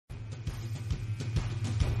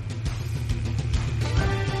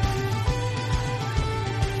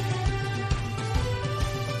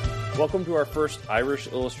Welcome to our first Irish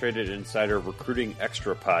Illustrated Insider Recruiting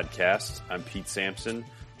Extra podcast. I'm Pete Sampson,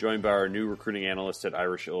 joined by our new recruiting analyst at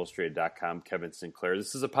IrishIllustrated.com, Kevin Sinclair.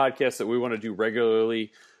 This is a podcast that we want to do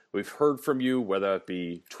regularly. We've heard from you, whether it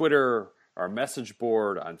be Twitter, our message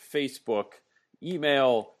board, on Facebook,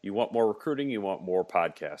 email. You want more recruiting, you want more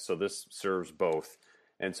podcasts. So this serves both.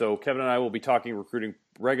 And so Kevin and I will be talking recruiting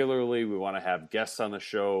regularly. We want to have guests on the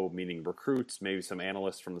show, meaning recruits, maybe some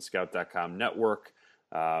analysts from the Scout.com network,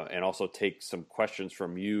 and also take some questions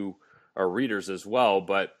from you, our readers, as well.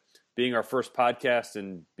 But being our first podcast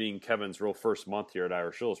and being Kevin's real first month here at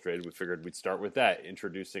Irish Illustrated, we figured we'd start with that,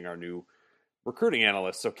 introducing our new recruiting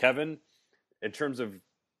analyst. So Kevin, in terms of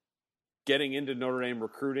getting into Notre Dame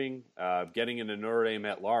recruiting, getting into Notre Dame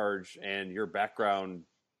at large, and your background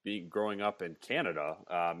growing up in Canada,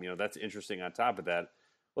 that's interesting on top of that.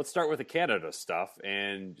 Let's start with the Canada stuff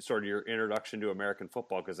and sort of your introduction to American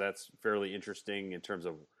football, because that's fairly interesting in terms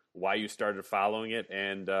of why you started following it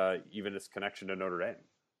and even its connection to Notre Dame.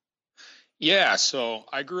 Yeah, so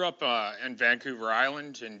I grew up in Vancouver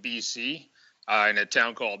Island in BC in a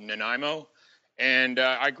town called Nanaimo. And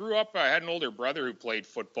I grew up, I had an older brother who played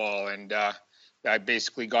football, and I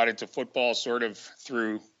basically got into football sort of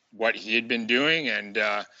through what he had been doing. And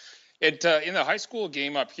in the high school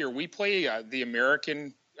game up here, we play the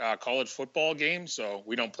American college football game. So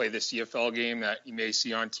we don't play the CFL game that you may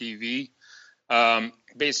see on TV.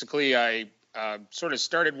 Basically, I sort of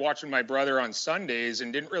started watching my brother on Sundays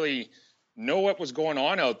and didn't really know what was going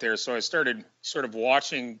on out there. So I started sort of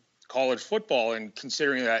watching college football, and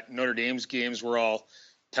considering that Notre Dame's games were all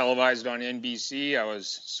televised on NBC, I was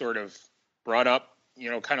sort of brought up,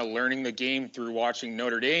 kind of learning the game through watching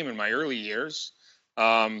Notre Dame in my early years.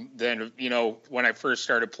 Then, when I first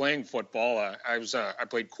started playing football, I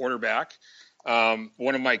played quarterback.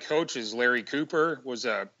 One of my coaches, Larry Cooper, was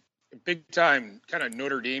a big time kind of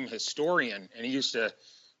Notre Dame historian, and he used to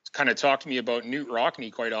kind of talk to me about Knute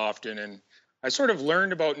Rockne quite often. And I sort of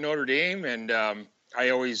learned about Notre Dame, and I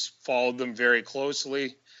always followed them very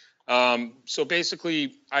closely. So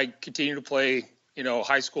basically, I continued to play,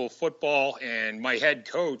 high school football, and my head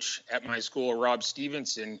coach at my school, Rob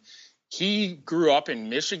Stevenson, he grew up in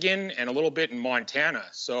Michigan and a little bit in Montana.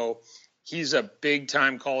 So he's a big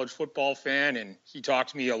time college football fan, and he talked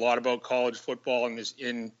to me a lot about college football in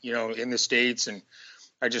the States. And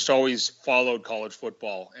I just always followed college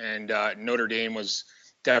football, and Notre Dame was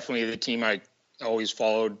definitely the team I always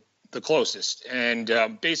followed the closest. And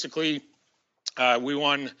basically, we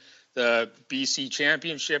won the BC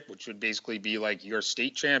championship, which would basically be like your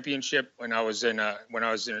state championship when I was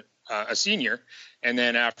a senior. And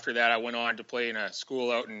then after that, I went on to play in a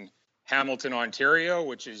school out in Hamilton, Ontario,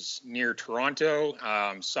 which is near Toronto.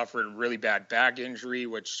 Suffered a really bad back injury,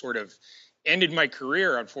 which sort of ended my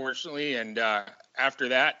career, unfortunately. And after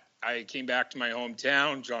that, I came back to my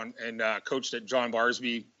hometown, coached at John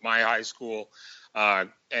Barsby, my high school.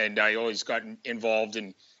 And I always got involved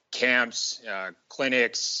in camps,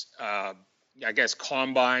 clinics,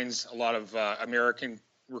 combines. A lot of American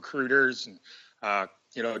recruiters and,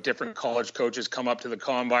 different college coaches come up to the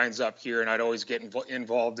combines up here, and I'd always get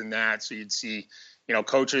involved in that. So you'd see,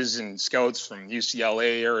 coaches and scouts from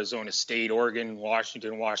UCLA, Arizona State, Oregon,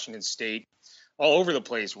 Washington State, all over the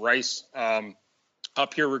place, Rice,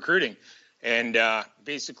 up here recruiting. And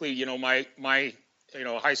basically, my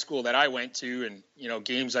high school that I went to, and,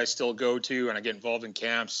 games I still go to, and I get involved in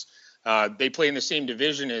camps. They play in the same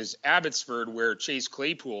division as Abbotsford, where Chase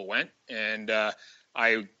Claypool went. And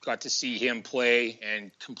I got to see him play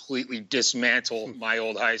and completely dismantle my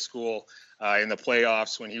old high school in the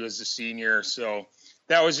playoffs when he was a senior. So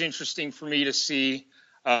that was interesting for me to see.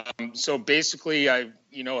 So basically, I,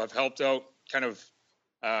 have helped out kind of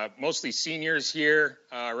mostly seniors here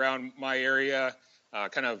around my area,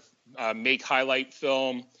 make highlight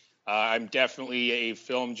film. I'm definitely a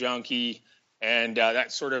film junkie, and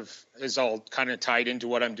that sort of is all kind of tied into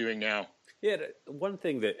what I'm doing now. Yeah, one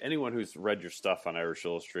thing that anyone who's read your stuff on Irish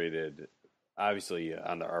Illustrated, obviously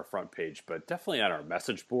on our front page, but definitely on our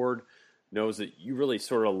message board, knows that you really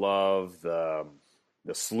sort of love the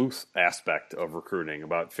sleuth aspect of recruiting,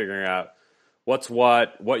 about figuring out what's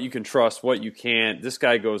what you can trust, what you can't. This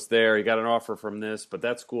guy goes there, he got an offer from this, but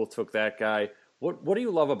that school took that guy. What do you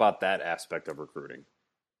love about that aspect of recruiting?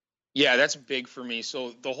 Yeah, that's big for me.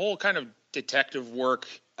 So the whole kind of detective work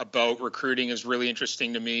about recruiting is really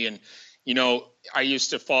interesting to me. And, I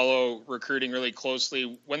used to follow recruiting really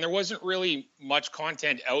closely when there wasn't really much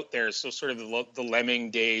content out there. So sort of the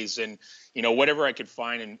Lemming days and, whatever I could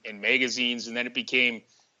find in magazines. And then it became,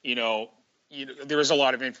 there was a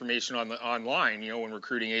lot of information online, when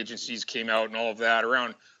recruiting agencies came out and all of that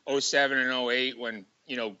around 07 and 08 when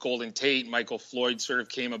Golden Tate, Michael Floyd sort of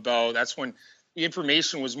came about. That's when the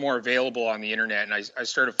information was more available on the internet, and I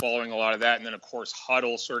started following a lot of that. And then, of course,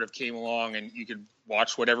 Huddle sort of came along, and you could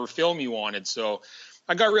watch whatever film you wanted. So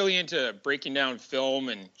I got really into breaking down film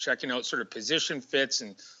and checking out sort of position fits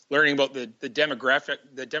and learning about the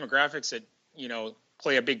demographics that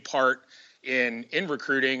play a big part in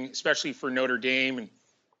recruiting, especially for Notre Dame and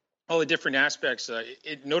all the different aspects.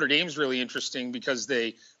 Notre Dame's really interesting because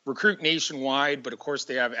they recruit nationwide, but of course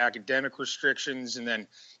they have academic restrictions, and then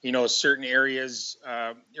certain areas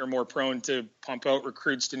are more prone to pump out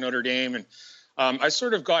recruits to Notre Dame. And I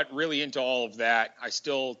sort of got really into all of that. I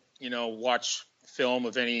still watch film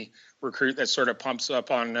of any recruit that sort of pops up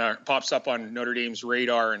on Notre Dame's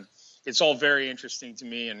radar, and it's all very interesting to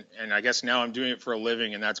me. And I guess now I'm doing it for a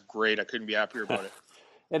living, and that's great. I couldn't be happier about it.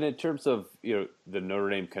 And in terms of the Notre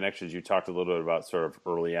Dame connections, you talked a little bit about sort of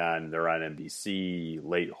early on. They're on NBC,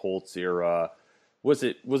 late Holtz era. Was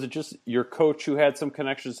it just your coach who had some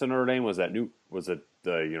connections to Notre Dame? Was it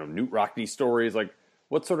the Newt Rockne stories? Like,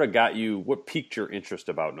 what sort of what piqued your interest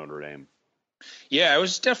about Notre Dame? Yeah, it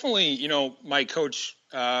was definitely my coach,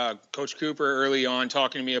 Coach Cooper, early on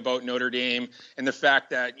talking to me about Notre Dame and the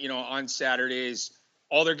fact that on Saturdays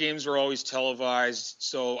all their games were always televised.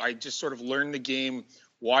 So I just sort of learned the game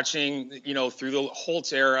watching, through the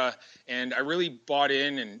Holtz era. And I really bought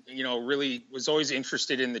in and, really was always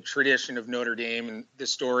interested in the tradition of Notre Dame and the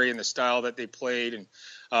story and the style that they played. And,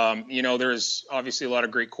 there's obviously a lot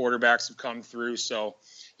of great quarterbacks have come through. So,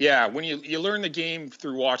 yeah, when you learn the game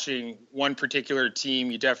through watching one particular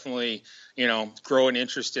team, you definitely, grow an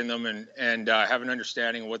interest in them and have an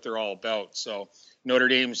understanding of what they're all about. So Notre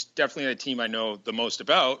Dame's definitely the team I know the most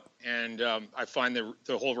about, and I find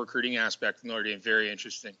the whole recruiting aspect of Notre Dame very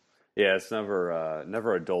interesting. Yeah, it's never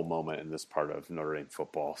a dull moment in this part of Notre Dame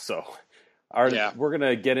football. So we're going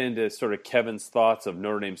to get into sort of Kevin's thoughts of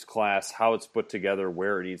Notre Dame's class, how it's put together,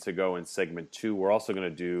 where it needs to go in segment 2. We're also going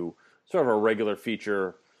to do sort of a regular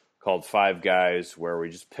feature called Five Guys, where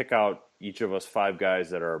we just pick out each of us 5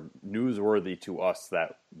 guys that are newsworthy to us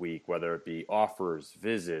that week, whether it be offers,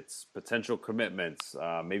 visits, potential commitments,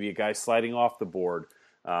 maybe a guy sliding off the board,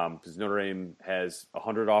 because Notre Dame has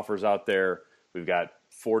 100 offers out there. We've got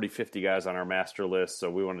 40, 50 guys on our master list,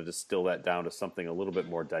 so we want to distill that down to something a little bit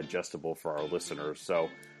more digestible for our listeners. So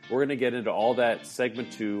we're going to get into all that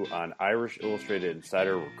segment 2 on Irish Illustrated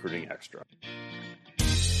Insider Recruiting Extra.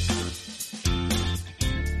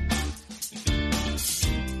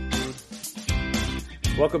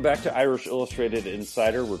 Welcome back to Irish Illustrated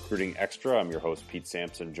Insider Recruiting Extra. I'm your host, Pete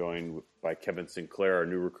Sampson, joined by Kevin Sinclair, our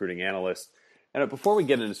new recruiting analyst. And before we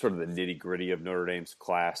get into sort of the nitty-gritty of Notre Dame's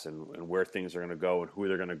class and where things are going to go and who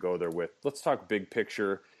they're going to go there with, let's talk big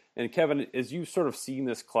picture. And Kevin, as you've sort of seen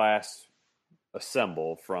this class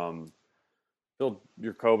assemble from Phil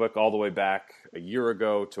Jurkovec all the way back a year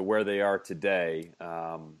ago to where they are today,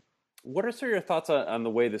 what are some of your thoughts on the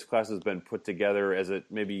way this class has been put together as it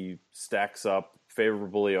maybe stacks up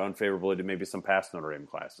favorably or unfavorably to maybe some past Notre Dame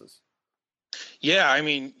classes? Yeah, I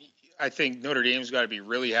mean, I think Notre Dame's got to be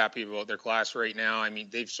really happy about their class right now. I mean,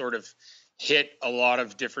 they've sort of hit a lot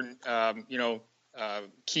of different,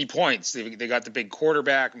 key points. They got the big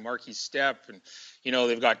quarterback, Marquis Stepp, and,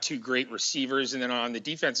 they've got 2 great receivers. And then on the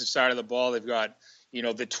defensive side of the ball, they've got,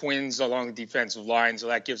 the twins along the defensive line. So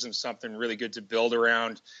that gives them something really good to build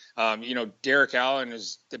around. Derek Allen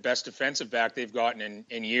is the best defensive back they've gotten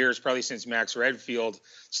in years, probably since Max Redfield.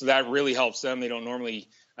 So that really helps them. They don't normally,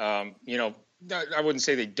 I wouldn't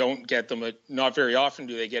say they don't get them, but not very often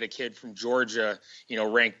do they get a kid from Georgia,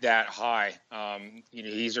 ranked that high.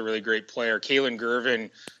 He's a really great player. Kalen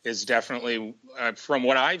Gervin is definitely, from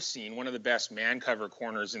what I've seen, one of the best man cover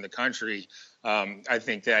corners in the country. I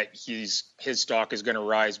think that his stock is going to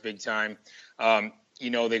rise big time.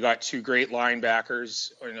 They got 2 great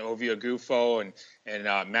linebackers, Ovie Oghoufo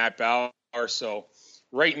and Matt Bauer. So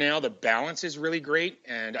right now, the balance is really great,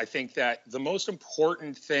 and I think that the most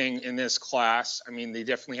important thing in this class, I mean, they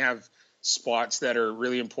definitely have spots that are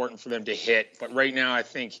really important for them to hit, but right now I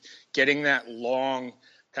think getting that long,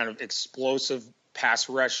 kind of explosive, pass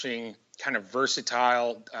rushing, kind of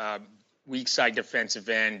versatile, weak side defensive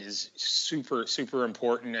end is super, super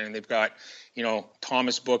important, and they've got,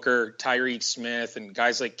 Thomas Booker, Tyreek Smith, and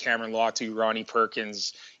guys like Cameron Latu, Ronnie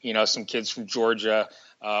Perkins, some kids from Georgia,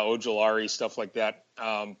 Ojolari, stuff like that.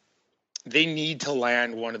 They need to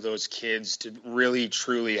land one of those kids to really,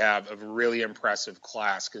 truly have a really impressive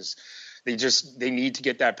class, because they need to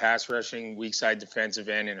get that pass rushing, weak side defensive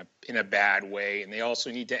end in a bad way. And they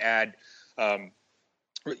also need to add,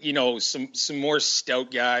 some more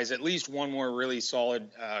stout guys, at least one more really solid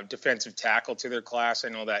defensive tackle to their class. I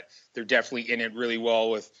know that they're definitely in it really well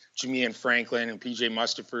with Jamean Franklin, and PJ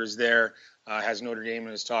Mustipher is there, has Notre Dame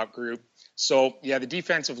in his top group. So, yeah, the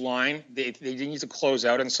defensive line, they need to close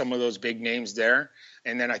out on some of those big names there.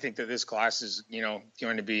 And then I think that this class is,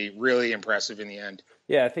 going to be really impressive in the end.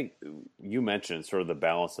 Yeah, I think you mentioned sort of the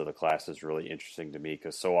balance of the class is really interesting to me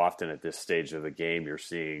because so often at this stage of the game, you're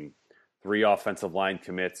seeing 3 offensive line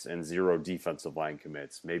commits and 0 defensive line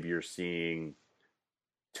commits. Maybe you're seeing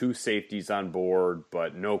 2 safeties on board,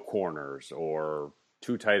 but no corners, or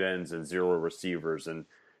 2 tight ends and 0 receivers. And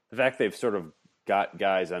the fact they've sort of got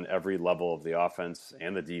guys on every level of the offense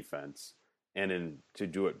and the defense, and to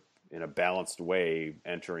do it in a balanced way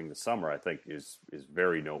entering the summer, I think is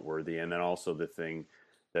very noteworthy. And then also the thing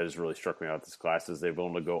that has really struck me about this class is they've been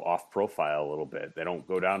able to go off profile a little bit. They don't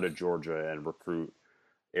go down to Georgia and recruit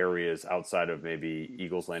areas outside of maybe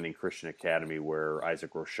Eagles Landing Christian Academy where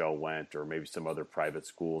Isaac Rochelle went, or maybe some other private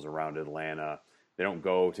schools around Atlanta. They don't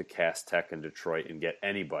go to Cass Tech in Detroit and get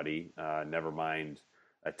anybody, never mind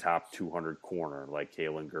a top 200 corner like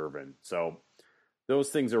Kalen Gervin. So those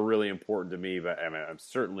things are really important to me, but I mean, I'm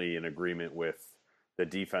certainly in agreement with the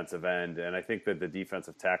defensive end, and I think that the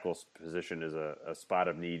defensive tackle position is a spot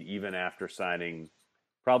of need even after signing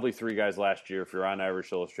probably 3 guys last year. If you're on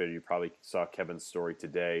Irish Illustrated, you probably saw Kevin's story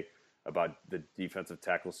today about the defensive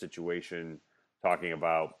tackle situation, talking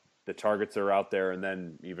about the targets that are out there, and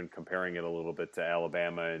then even comparing it a little bit to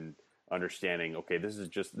Alabama and understanding, okay, this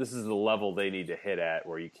is the level they need to hit at,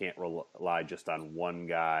 where you can't rely just on one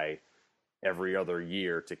guy every other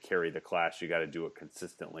year to carry the class. You got to do it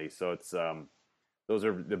consistently. So it's those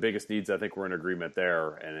are the biggest needs. I think we're in agreement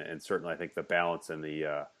there, and certainly I think the balance and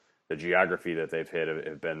the geography that they've hit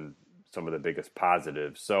have been some of the biggest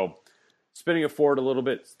positives. So spinning it forward a little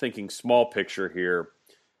bit, thinking small picture here,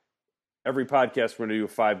 every podcast we're going to do a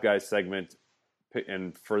 5 guys segment,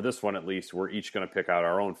 and for this one at least, we're each going to pick out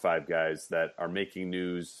our own 5 guys that are making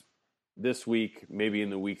news this week, maybe in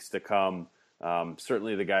the weeks to come.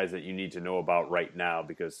 Certainly the guys that you need to know about right now,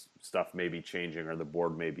 because stuff may be changing or the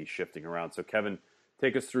board may be shifting around. So Kevin,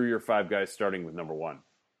 take us through your 5 guys, starting with number 1.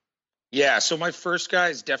 Yeah, so my first guy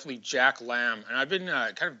is definitely Jack Lamb, and I've been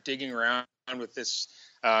kind of digging around with this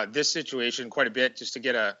situation quite a bit just to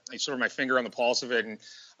get a sort of my finger on the pulse of it.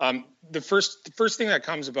 And the first thing that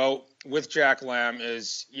comes about with Jack Lamb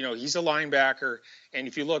is, he's a linebacker, and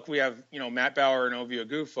if you look, we have Matt Bauer and Ovi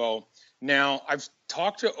Ogufo. Now, I've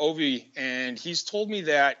talked to Ovi, and he's told me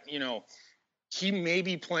that he may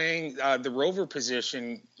be playing the rover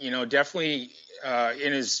position, definitely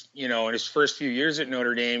in his first few years at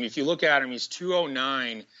Notre Dame. If you look at him, he's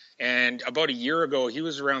 209, and about a year ago, he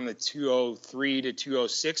was around the 203 to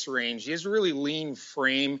 206 range. He has a really lean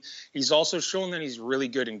frame. He's also shown that he's really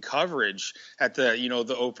good in coverage at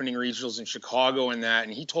the opening regionals in Chicago and that.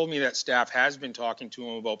 And he told me that staff has been talking to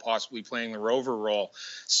him about possibly playing the rover role.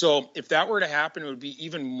 So if that were to happen, it would be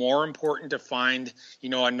even more important to find,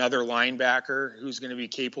 another linebacker who's going to be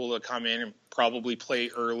capable to come in and probably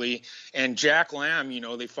play early. And Jack Lamb,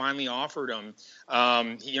 they finally offered him.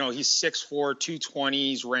 He's 6'4", 220.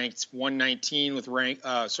 He's ranked 119 with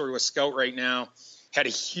sort of a scout right now. Had a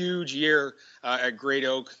huge year at Great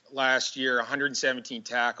Oak last year, 117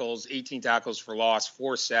 tackles, 18 tackles for loss,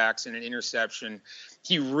 4 sacks, and an interception.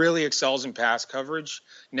 He really excels in pass coverage.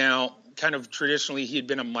 Now, kind of traditionally, he had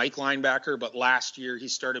been a Mike linebacker, but last year he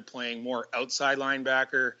started playing more outside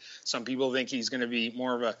linebacker. Some people think he's going to be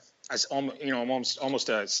more of almost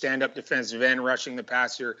a stand-up defensive end rushing the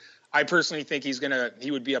passer. I personally think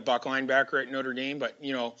he would be a buck linebacker at Notre Dame, but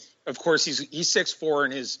of course he's 6'4"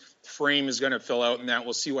 and his frame is going to fill out, and that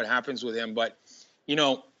we'll see what happens with him. But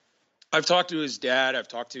I've talked to his dad, I've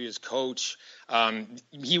talked to his coach.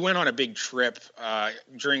 He went on a big trip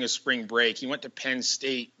during his spring break. He went to Penn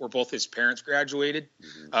State, where both his parents graduated.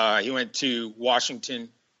 Mm-hmm. He went to Washington,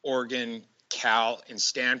 Oregon, Cal, and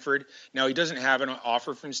Stanford. Now, he doesn't have an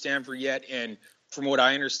offer from Stanford yet, and from what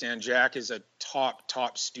I understand, Jack is a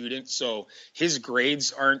top student, so his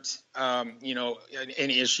grades aren't, an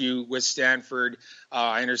issue with Stanford.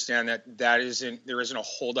 I understand that there isn't a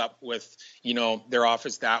holdup with, their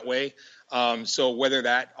office that way. So whether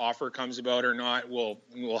that offer comes about or not,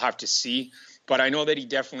 we'll have to see. But I know that he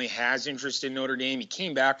definitely has interest in Notre Dame. He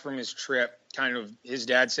came back from his trip. Kind of, his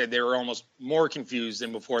dad said they were almost more confused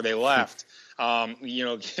than before they left.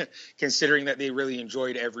 Considering that they really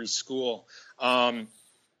enjoyed every school.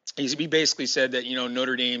 He basically said that,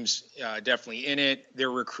 Notre Dame's definitely in it.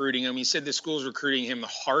 They're recruiting him. He said the schools recruiting him the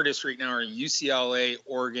hardest right now are UCLA,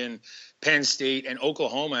 Oregon, Penn State, and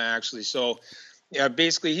Oklahoma, actually. So Yeah,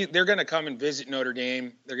 basically, they're going to come and visit Notre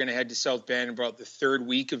Dame. They're going to head to South Bend about the third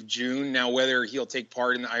week of June. Now, whether he'll take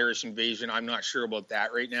part in the Irish invasion, I'm not sure about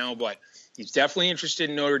that right now, but he's definitely interested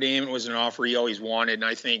in Notre Dame. It was an offer he always wanted, and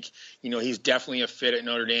I think, he's definitely a fit at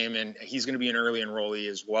Notre Dame, and he's going to be an early enrollee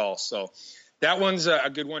as well. So that one's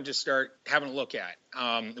a good one to start having a look at.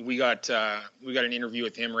 We got an interview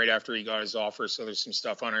with him right after he got his offer, so there's some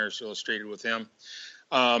stuff on Irish Illustrated with him.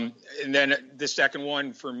 And then the second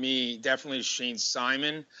one for me definitely is Shane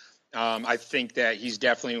Simon. I think that he's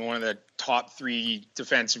definitely one of the top 3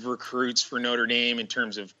 defensive recruits for Notre Dame in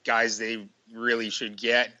terms of guys they really should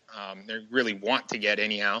get. They really want to get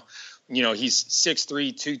anyhow. He's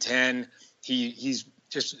 6'3", 210. He's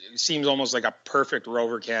just seems almost like a perfect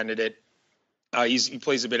rover candidate. He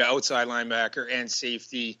plays a bit of outside linebacker and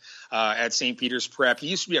safety at St. Peter's Prep. He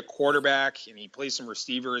used to be a quarterback, and he plays some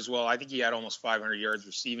receiver as well. I think he had almost 500 yards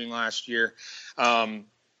receiving last year.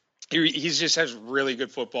 He just has really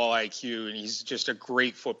good football IQ, and he's just a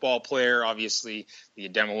great football player. Obviously, the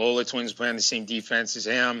Ademilola twins play on the same defense as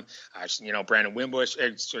him. Brandon Wimbush,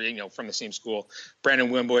 from the same school. Brandon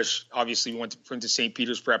Wimbush obviously went to St.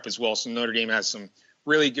 Peter's Prep as well, so Notre Dame has some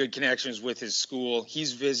really good connections with his school.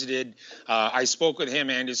 He's visited. I spoke with him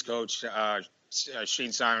and his coach.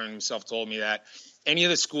 Shane Simon himself told me that any of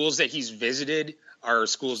the schools that he's visited are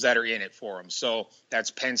schools that are in it for him. So that's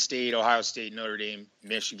Penn State, Ohio State, Notre Dame,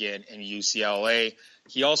 Michigan, and UCLA.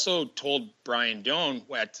 He also told Brian Doan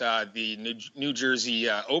at the New Jersey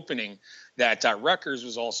opening that Rutgers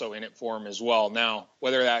was also in it for him as well. Now,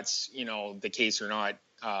 whether that's the case or not,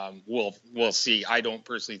 we'll see. I don't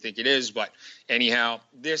personally think it is, but anyhow,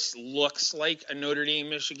 this looks like a Notre Dame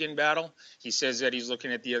Michigan battle. He says that he's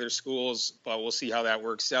looking at the other schools, but we'll see how that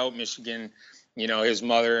works out. Michigan, his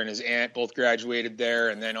mother and his aunt both graduated there,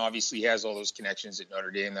 and then obviously he has all those connections at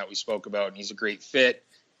Notre Dame that we spoke about, and he's a great fit,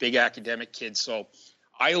 big academic kid. So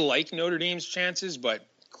I like Notre Dame's chances, but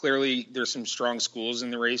clearly there's some strong schools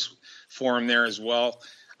in the race for him there as well.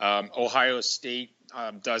 Ohio State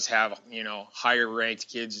does have, higher ranked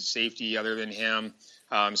kids at safety other than him.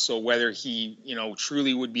 So whether he,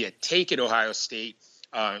 truly would be a take at Ohio State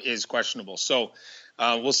is questionable. So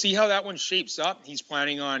we'll see how that one shapes up. He's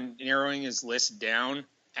planning on narrowing his list down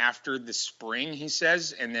after the spring, he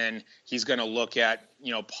says, and then he's going to look at,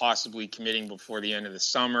 possibly committing before the end of the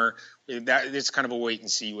summer. It's kind of a wait and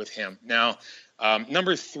see with him. Now,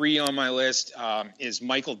 number 3 on my list is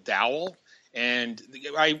Michael Dowell. And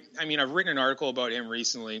I've written an article about him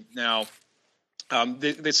recently. Now,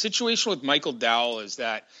 the situation with Michael Dowell is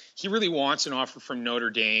that he really wants an offer from Notre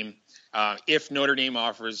Dame. If Notre Dame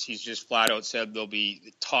offers, he's just flat out said they'll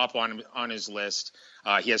be top on his list.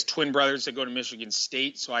 He has twin brothers that go to Michigan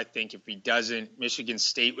State, so I think if he doesn't, Michigan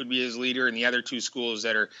State would be his leader. And the other 2 schools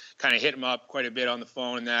that are kind of hit him up quite a bit on the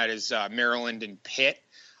phone, and that is Maryland and Pitt.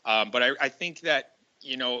 But I think that,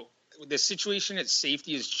 the situation at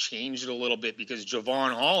safety has changed a little bit because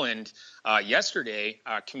Javon Holland yesterday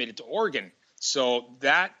committed to Oregon. So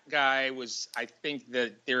that guy was, I think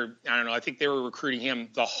they were recruiting him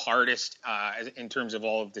the hardest in terms of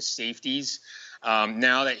all of the safeties.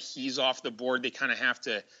 Now that he's off the board, they kind of have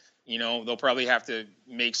to, they'll probably have to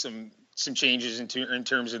make some changes in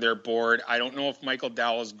terms of their board. I don't know if Michael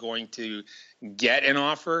Dowell is going to get an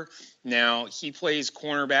offer. Now, he plays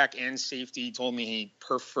cornerback and safety. He told me he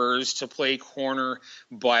prefers to play corner,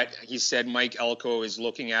 but he said Mike Elko is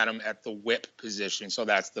looking at him at the whip position. So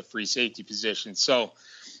that's the free safety position. So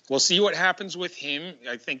we'll see what happens with him.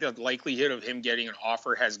 I think the likelihood of him getting an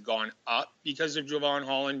offer has gone up because of Javon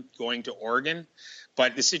Holland going to Oregon.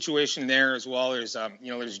 But the situation there as well is,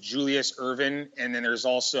 there's Julius Irvin, and then there's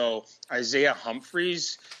also Isaiah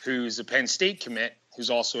Humphreys, who's a Penn State commit, who's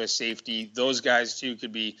also a safety. Those guys, too,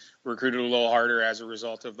 could be recruited a little harder as a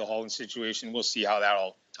result of the Holland situation. We'll see how that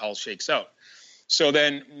all shakes out. So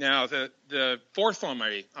then now the 4th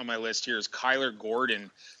on my list here is Kyler Gordon.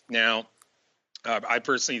 Now, I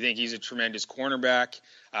personally think he's a tremendous cornerback.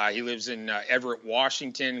 He lives in Everett,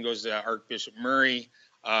 Washington, goes to Archbishop Murray.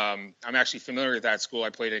 I'm actually familiar with that school.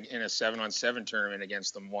 I played in a 7-on-7 tournament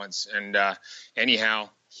against them once. And anyhow,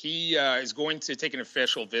 he is going to take an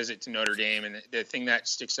official visit to Notre Dame. And the thing that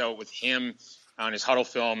sticks out with him on his huddle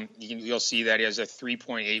film, you'll see that he has a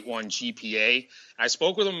 3.81 GPA. I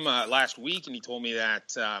spoke with him last week, and he told me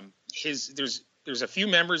that there's a few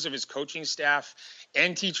members of his coaching staff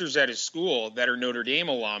and teachers at his school that are Notre Dame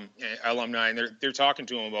alumni, and they're talking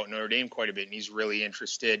to him about Notre Dame quite a bit, and he's really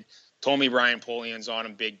interested. Told me Brian Polian's on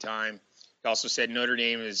him big time. He also said Notre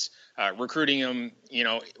Dame is recruiting him,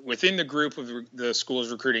 within the group of the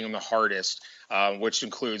schools recruiting him the hardest, which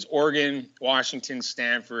includes Oregon, Washington,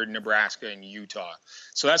 Stanford, Nebraska, and Utah.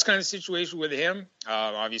 So that's kind of the situation with him.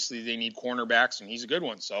 Obviously, they need cornerbacks, and he's a good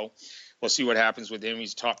one. So we'll see what happens with him.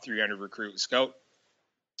 He's a top 300 recruit scout.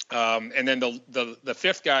 And then the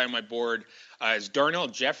fifth guy on my board is Darnell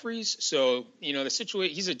Jeffries. So, the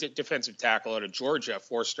situation, he's a defensive tackle out of Georgia,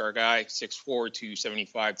 4-star guy, 6'4",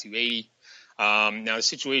 275, 280. Now, the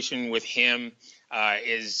situation with him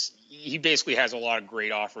is he basically has a lot of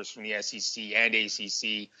great offers from the SEC and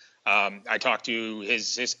ACC. I talked to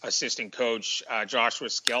his assistant coach, Joshua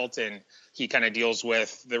Skelton. He kind of deals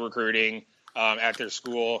with the recruiting at their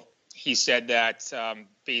school. He said that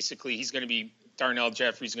basically Darnell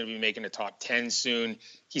Jeffries is going to be making a top 10 soon.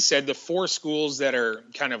 He said the 4 schools that are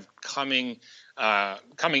kind of coming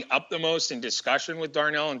up the most in discussion with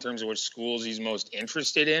Darnell in terms of which schools he's most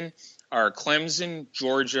interested in are Clemson,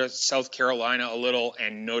 Georgia, South Carolina a little,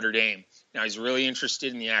 and Notre Dame. Now, he's really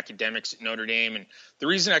interested in the academics at Notre Dame. And the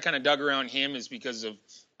reason I kind of dug around him is because of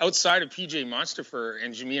outside of P.J. Mustipher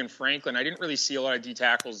and Jameer Franklin, I didn't really see a lot of D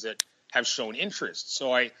tackles that have shown interest.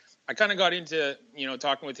 So I kind of got into,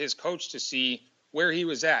 talking with his coach to see where he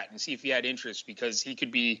was at and see if he had interest, because he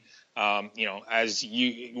could be, as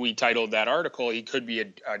we titled that article, he could be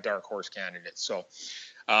a dark horse candidate. So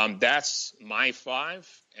that's my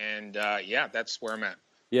 5. And that's where I'm at.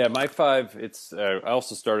 Yeah, my 5, it's I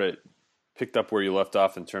also picked up where you left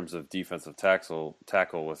off in terms of defensive tackle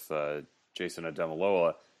with Jason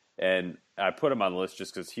Ademilola. And I put him on the list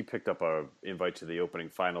just because he picked up an invite to the opening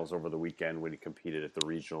finals over the weekend when he competed at the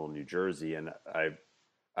regional in New Jersey. And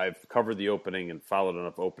I've covered the opening and followed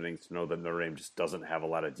enough openings to know that Notre Dame just doesn't have a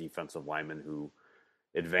lot of defensive linemen who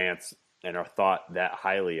advance and are thought that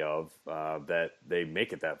highly of that they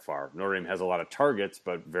make it that far. Notre Dame has a lot of targets,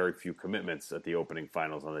 but very few commitments at the opening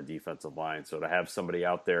finals on the defensive line. So to have somebody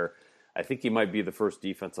out there, I think he might be the first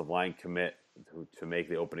defensive line commit to make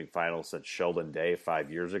the opening finals since Sheldon Day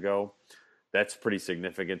 5 years ago. That's pretty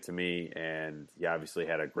significant to me, and he obviously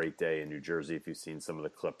had a great day in New Jersey. If you've seen some of the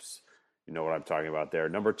clips, you know what I'm talking about there.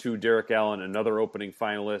 Number 2, Derek Allen, another opening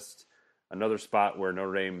finalist, another spot where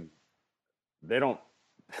Notre Dame, they don't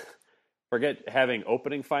forget having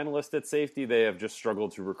opening finalists at safety. They have just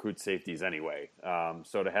struggled to recruit safeties anyway.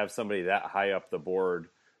 So to have somebody that high up the board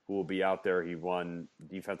who will be out there, he won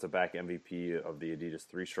defensive back MVP of the Adidas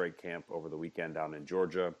 3-Strike camp over the weekend down in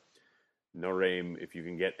Georgia. Notre Dame, if you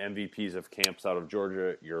can get MVPs of camps out of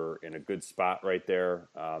Georgia, you're in a good spot right there.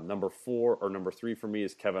 Number 3 for me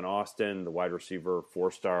is Kevin Austin, the wide receiver,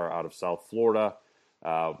 4-star out of South Florida.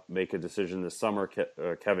 Make a decision this summer.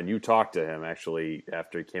 Kevin, you talked to him actually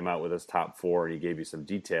after he came out with his top 4, and he gave you some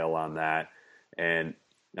detail on that. And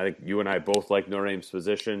I think you and I both like Notre Dame's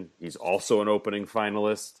position. He's also an opening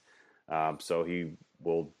finalist, so he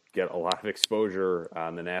will get a lot of exposure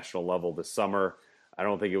on the national level this summer. I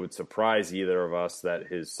don't think it would surprise either of us that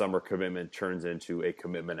his summer commitment turns into a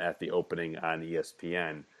commitment at the opening on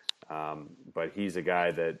ESPN. But he's a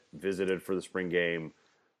guy that visited for the spring game,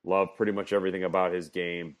 loved pretty much everything about his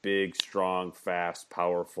game. Big, strong, fast,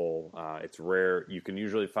 powerful. It's rare. You can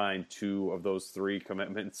usually find 2 of those 3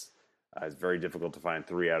 commitments. It's very difficult to find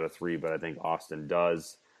 3 out of 3, but I think Austin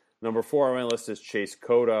does. Number 4 on my list is Chase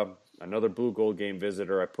Cota, another Blue Gold Game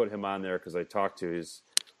visitor. I put him on there because I talked to his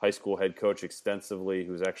high school head coach extensively,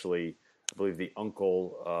 who's actually, I believe, the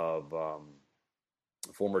uncle of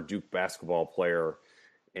former Duke basketball player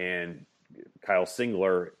and Kyle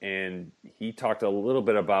Singler. And he talked a little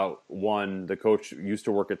bit about, one, the coach used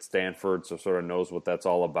to work at Stanford, so sort of knows what that's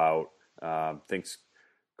all about. Thinks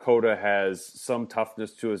Cota has some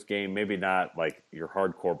toughness to his game, maybe not like your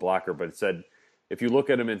hardcore blocker, but it said, if you look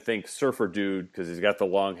at him and think surfer dude, because he's got the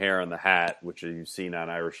long hair and the hat, which you've seen on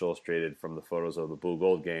Irish Illustrated from the photos of the Blue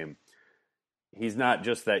Gold Game, he's not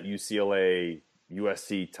just that UCLA,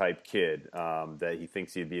 USC type kid, that he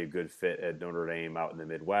thinks he'd be a good fit at Notre Dame out in the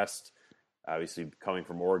Midwest. Obviously, coming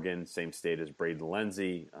from Oregon, same state as Braden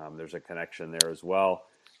Lenzy. There's a connection there as well.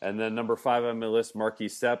 And then number 5 on my list, Marquis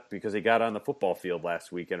Sepp, because he got on the football field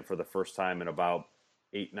last weekend for the first time in about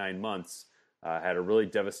 8-9 months. Had a really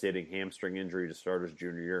devastating hamstring injury to start his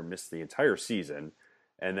junior year, missed the entire season,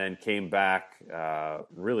 and then came back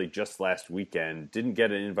really just last weekend. Didn't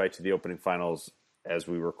get an invite to the opening finals as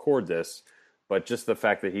we record this, but just the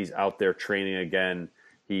fact that he's out there training again.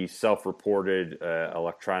 He self-reported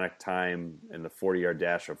electronic time in the 40-yard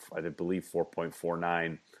dash of, I believe,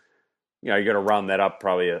 4.49. You got to round that up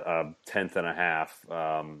probably a tenth and a half.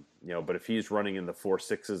 But if he's running in the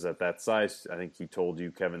 4.6s at that size, I think he told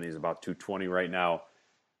you, Kevin, he's about 220 right now.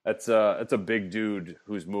 That's a big dude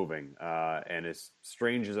who's moving, and as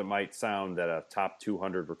strange as it might sound that a top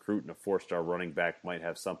 200 recruit and a 4-star running back might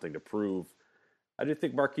have something to prove, I do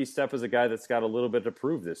think Marquise Stepp is a guy that's got a little bit to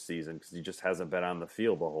prove this season because he just hasn't been on the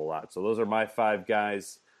field a whole lot. So those are my 5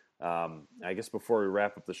 guys. I guess before we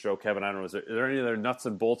wrap up the show, Kevin, I don't know, is there any other nuts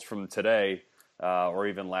and bolts from today or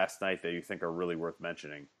even last night that you think are really worth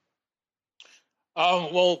mentioning?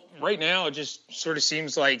 Well, right now it just sort of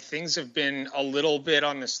seems like things have been a little bit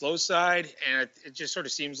on the slow side, and it just sort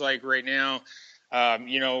of seems like right now,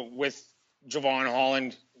 with Javon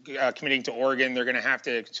Holland committing to Oregon, they're going to have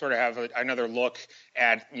to sort of have another look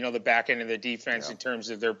at the back end of the defense in terms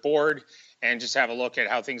of their board, and just have a look at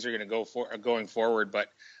how things are going to go going forward. But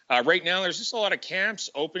right now, there's just a lot of camps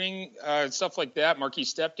opening, stuff like that.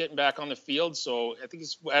 Marquise Stepp getting back on the field. So I think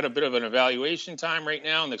it's at a bit of an evaluation time right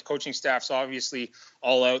now. And the coaching staff's obviously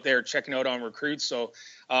all out there checking out on recruits. So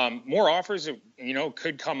more offers,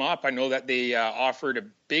 could come up. I know that they offered a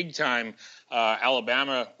big-time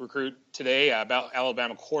Alabama recruit today, about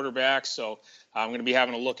Alabama quarterback. So I'm going to be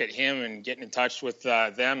having a look at him and getting in touch with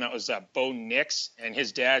them. That was Bo Nix, and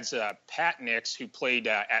his dad's Pat Nix, who played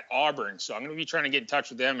at Auburn. So I'm going to be trying to get in touch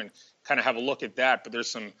with them and kind of have a look at that. But there's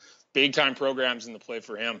some big-time programs in the play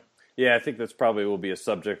for him. Yeah, I think that's probably will be a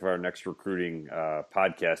subject of our next recruiting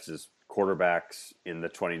podcast is quarterbacks in the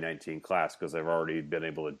 2019 class, because they've already been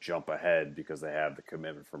able to jump ahead because they have the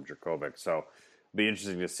commitment from Jurkovec. So it'll be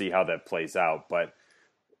interesting to see how that plays out. But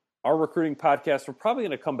our recruiting podcast, we're probably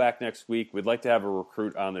going to come back next week. We'd like to have a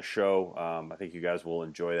recruit on the show. I think you guys will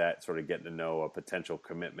enjoy that, sort of getting to know a potential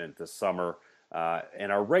commitment this summer.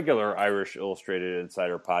 And our regular Irish Illustrated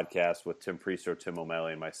Insider podcast with Tim Pristo, Tim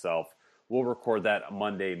O'Malley, and myself, we'll record that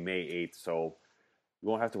Monday, May 8th. So you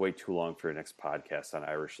won't have to wait too long for your next podcast on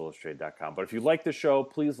irishillustrated.com. But if you like the show,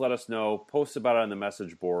 please let us know. Post about it on the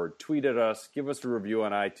message board. Tweet at us. Give us a review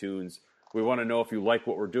on iTunes. We want to know if you like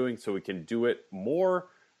what we're doing so we can do it more.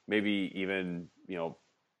 Maybe even,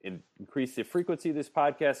 increase the frequency of this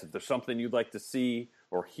podcast. If there's something you'd like to see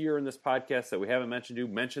or hear in this podcast that we haven't mentioned to,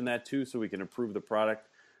 mention that too so we can improve the product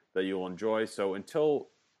that you'll enjoy. So until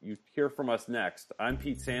you hear from us next, I'm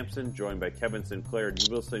Pete Sampson, joined by Kevin Sinclair, and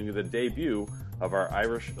you're listening to the debut of our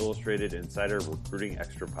Irish Illustrated Insider Recruiting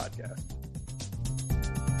Extra podcast.